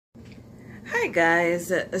Hi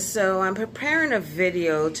guys, so I'm preparing a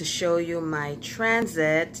video to show you my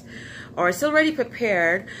transit, or it's already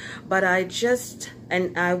prepared, but I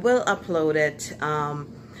will upload it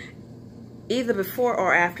either before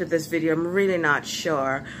or after this video. I'm really not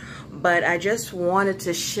sure, but I just wanted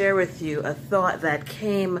to share with you a thought that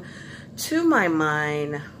came to my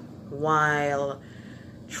mind while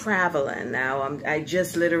traveling. Now I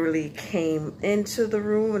just literally came into the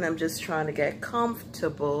room and I'm just trying to get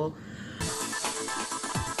comfortable.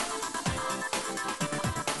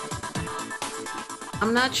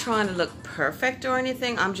 I'm not trying to look perfect or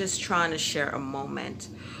anything. I'm just trying to share a moment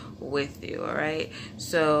with you, all right?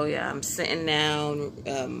 So yeah, I'm sitting down.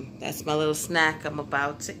 That's my little snack I'm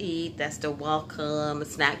about to eat. That's the welcome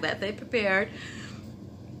snack that they prepared.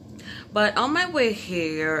 But on my way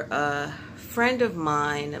here, a friend of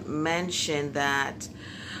mine mentioned that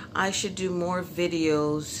I should do more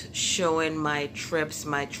videos showing my trips,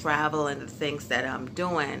 my travel, and the things that I'm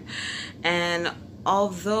doing. And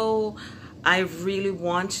although I really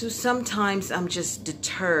want to, sometimes I'm just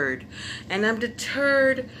deterred. And I'm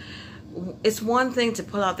deterred. It's one thing to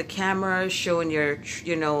pull out the camera, showing your,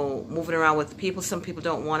 moving around with people. Some people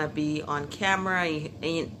don't want to be on camera.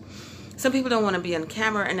 And some people don't want to be on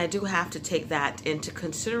camera, and I do have to take that into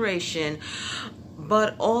consideration.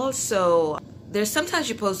 But also, there's sometimes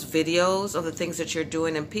you post videos of the things that you're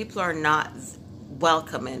doing, and people are not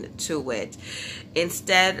welcoming to it.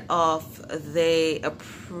 Instead of they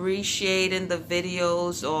appreciating the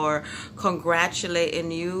videos or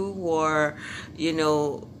congratulating you or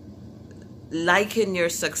liking your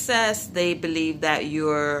success, they believe that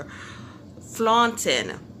you're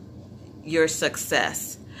flaunting your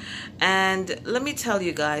success. And let me tell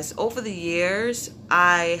you guys, over the years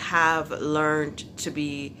I have learned to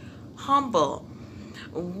be humble.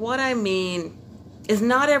 What I mean is,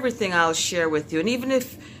 not everything I'll share with you. And even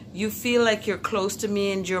if you feel like you're close to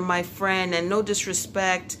me and you're my friend, and no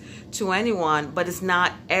disrespect to anyone, but it's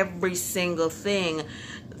not every single thing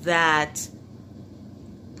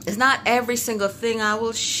I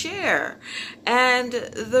will share. And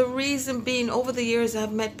the reason being, over the years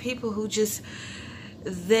I've met people who just,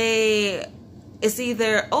 it's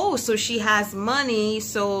either, oh, so she has money,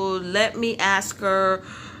 so let me ask her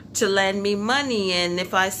to lend me money, and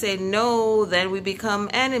if I say no, then we become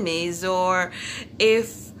enemies. Or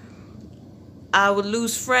if I would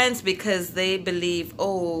lose friends because they believe,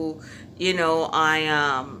 oh,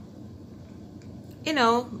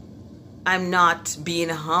 I'm not being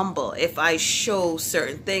humble if I show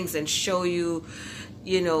certain things and show you,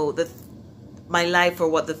 my life, or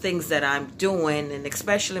what the things that I'm doing, and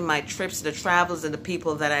especially my trips, the travels, and the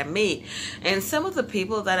people that I meet. And some of the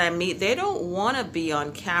people that I meet, they don't want to be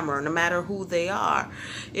on camera, no matter who they are.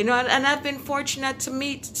 And I've been fortunate to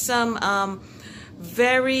meet some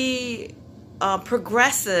very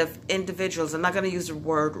progressive individuals. I'm not going to use the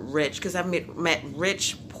word rich, because I've met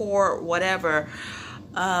rich, poor, whatever,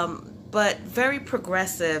 but very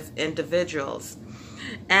progressive individuals.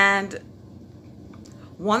 And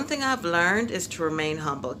one thing I've learned is to remain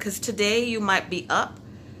humble, because today you might be up,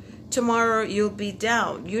 tomorrow you'll be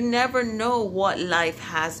down. You never know what life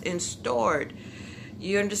has in store.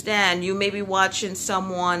 You understand? You may be watching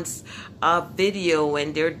someone's video,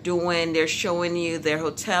 and they're showing you their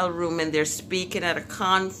hotel room, and they're speaking at a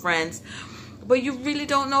conference, but you really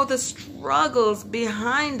don't know the struggles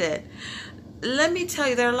behind it. Let me tell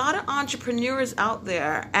you, there are a lot of entrepreneurs out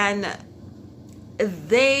there, and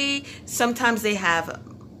sometimes they have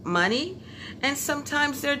money and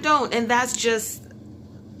sometimes they don't, and that's just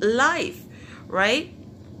life, right?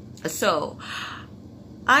 So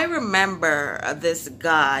I remember this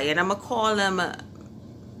guy, and I'm gonna call him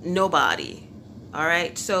Nobody. All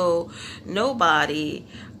right, so Nobody,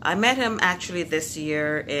 I met him actually this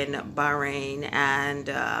year in Bahrain, and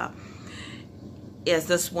yes,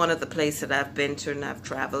 that's one of the places that I've been to and I've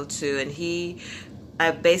traveled to. And I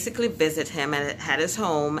basically visit him at his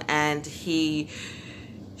home, and he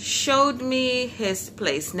showed me his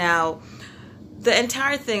place. Now, the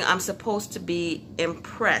entire thing, I'm supposed to be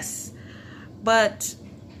impressed, but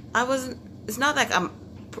I wasn't. It's not like I'm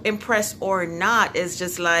impressed or not. It's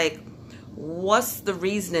just like, what's the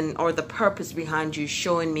reasoning or the purpose behind you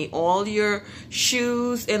showing me all your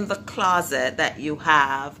shoes in the closet that you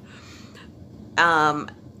have,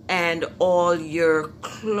 and all your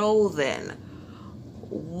clothing?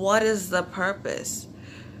 What is the purpose?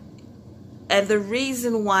 And the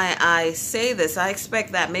reason why I say this, I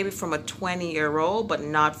expect that maybe from a 20-year-old, but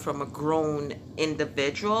not from a grown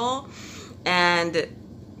individual. And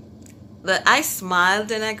I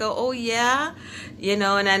smiled and I go, oh yeah, you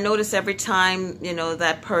know, and I notice every time, you know,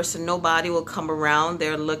 that person, nobody will come around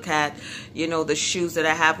there and look at, you know, the shoes that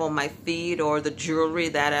I have on my feet or the jewelry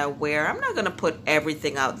that I wear. I'm not going to put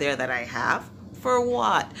everything out there that I have. For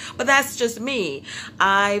what? But that's just me.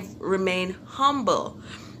 I've remained humble,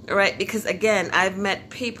 right? Because again, I've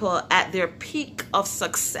met people at their peak of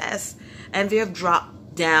success and they've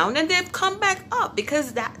dropped down and they've come back up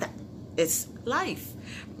because that it's life.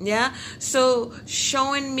 Yeah, so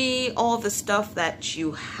showing me all the stuff that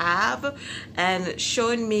you have and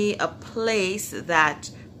showing me a place that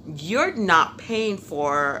you're not paying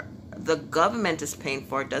for, the government is paying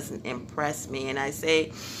for, doesn't impress me. And I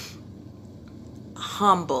say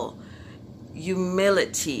humble,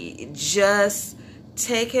 humility, just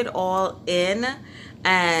take it all in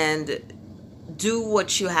and do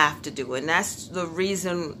what you have to do. And that's the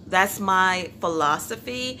reason, that's my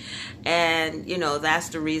philosophy. And you know, that's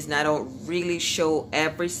the reason I don't really show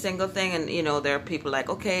every single thing. And you know, there are people like,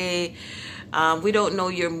 okay, we don't know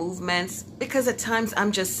your movements, because at times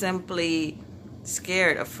I'm just simply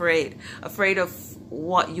scared, afraid of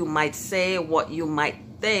what you might say, what you might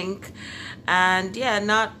think. And yeah,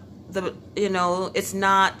 not the, you know, it's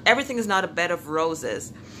not, everything is not a bed of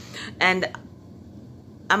roses. And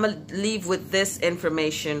I'm going to leave with this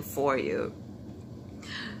information for you.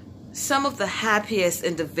 Some of the happiest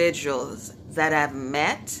individuals that I've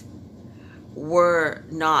met were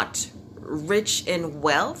not rich in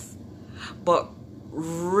wealth, but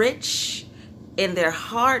rich in their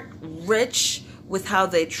heart, rich with how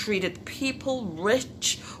they treated people,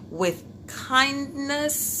 rich with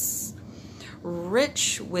kindness,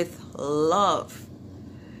 rich with love.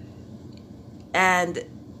 And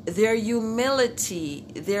their humility,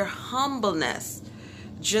 their humbleness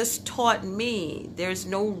just taught me there's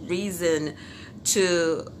no reason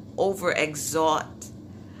to over-exalt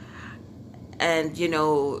and, you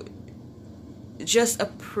know, just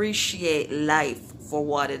appreciate life for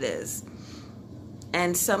what it is.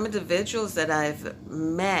 And some individuals that I've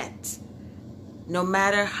met, no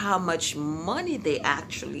matter how much money they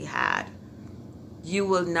actually had, you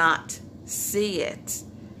will not see it.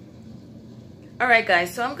 All right,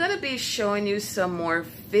 guys, so I'm going to be showing you some more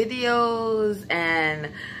videos and,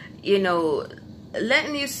 you know,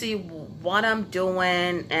 letting you see what I'm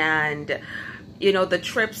doing and, you know, the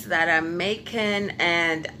trips that I'm making.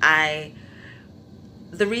 And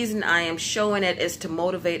the reason I am showing it is to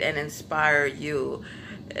motivate and inspire you,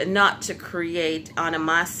 not to create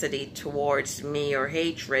animosity towards me or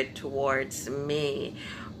hatred towards me.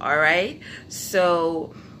 All right,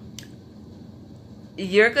 so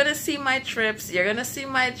you're gonna see my trips, you're gonna see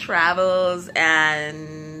my travels,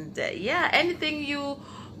 and yeah, anything you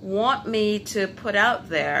want me to put out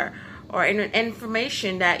there or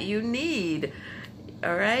information that you need.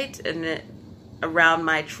 All right, and around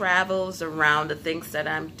my travels, around the things that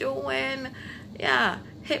I'm doing, yeah,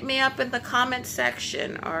 hit me up in the comment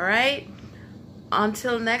section. All right,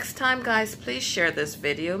 until next time, guys, please share this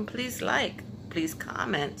video and please like, please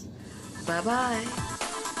comment. Bye bye.